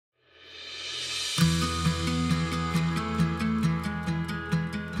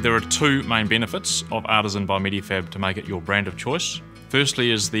There are two main benefits of Artisan by Medifab to make it your brand of choice.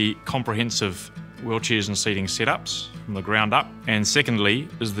 Firstly is the comprehensive wheelchairs and seating setups from the ground up, and secondly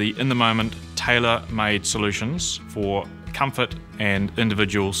is the in-the-moment tailor-made solutions for comfort and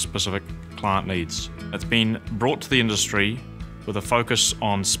individual specific client needs. It's been brought to the industry with a focus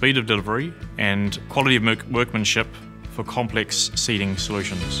on speed of delivery and quality of workmanship for complex seating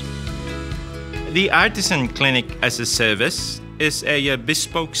solutions. The Artisan Clinic as a service is a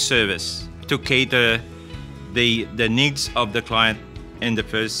bespoke service to cater the needs of the client in the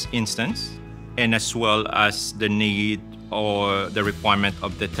first instance, and as well as the need or the requirement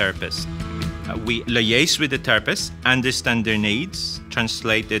of the therapist. We liaise with the therapist, understand their needs,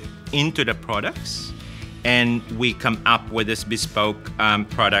 translate it into the products, and we come up with this bespoke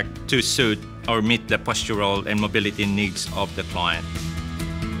product to suit or meet the postural and mobility needs of the client.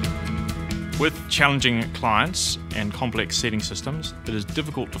 With challenging clients and complex seating systems, it is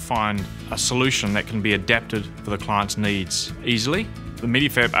difficult to find a solution that can be adapted for the client's needs easily. The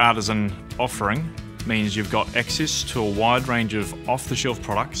Medifab Artisan offering means you've got access to a wide range of off-the-shelf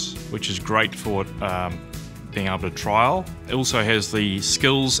products, which is great for being able to trial. It also has the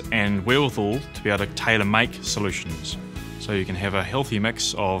skills and wherewithal to be able to tailor-make solutions. So you can have a healthy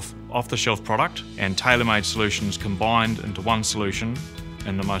mix of off-the-shelf product and tailor-made solutions combined into one solution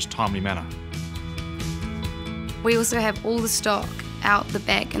in the most timely manner. We also have all the stock out the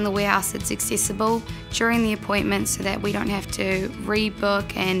back in the warehouse that's accessible during the appointment, so that we don't have to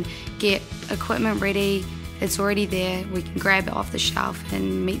rebook and get equipment ready. It's already there. We can grab it off the shelf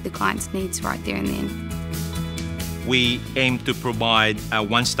and meet the client's needs right there and then. We aim to provide a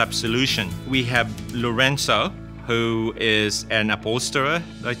one-stop solution. We have Lorenzo, who is an upholsterer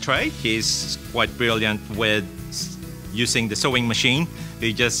by trade. He's quite brilliant with using the sewing machine.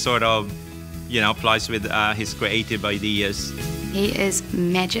 He just sort of, flies with his creative ideas. He is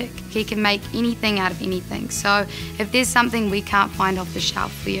magic. He can make anything out of anything. So if there's something we can't find off the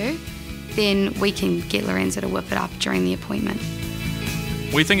shelf for you, then we can get Lorenzo to whip it up during the appointment.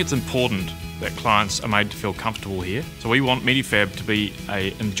 We think it's important that clients are made to feel comfortable here. So we want Medifab to be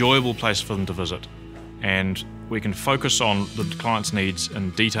an enjoyable place for them to visit. And we can focus on the client's needs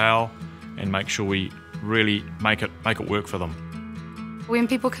in detail and make sure we really make it work for them. When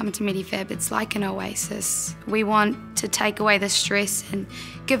people come to Medifab, it's like an oasis. We want to take away the stress and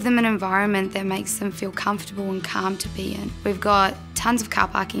give them an environment that makes them feel comfortable and calm to be in. We've got tons of car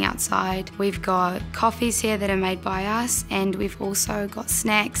parking outside. We've got coffees here that are made by us, and we've also got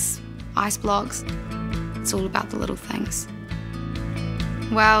snacks, ice blocks. It's all about the little things.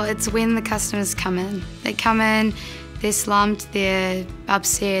 Well, it's when the customers come in. They come in, they're slumped, they're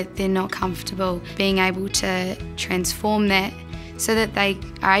upset, they're not comfortable. Being able to transform that so that they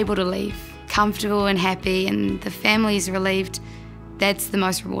are able to leave comfortable and happy, and the family is relieved, that's the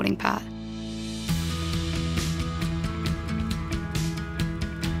most rewarding part.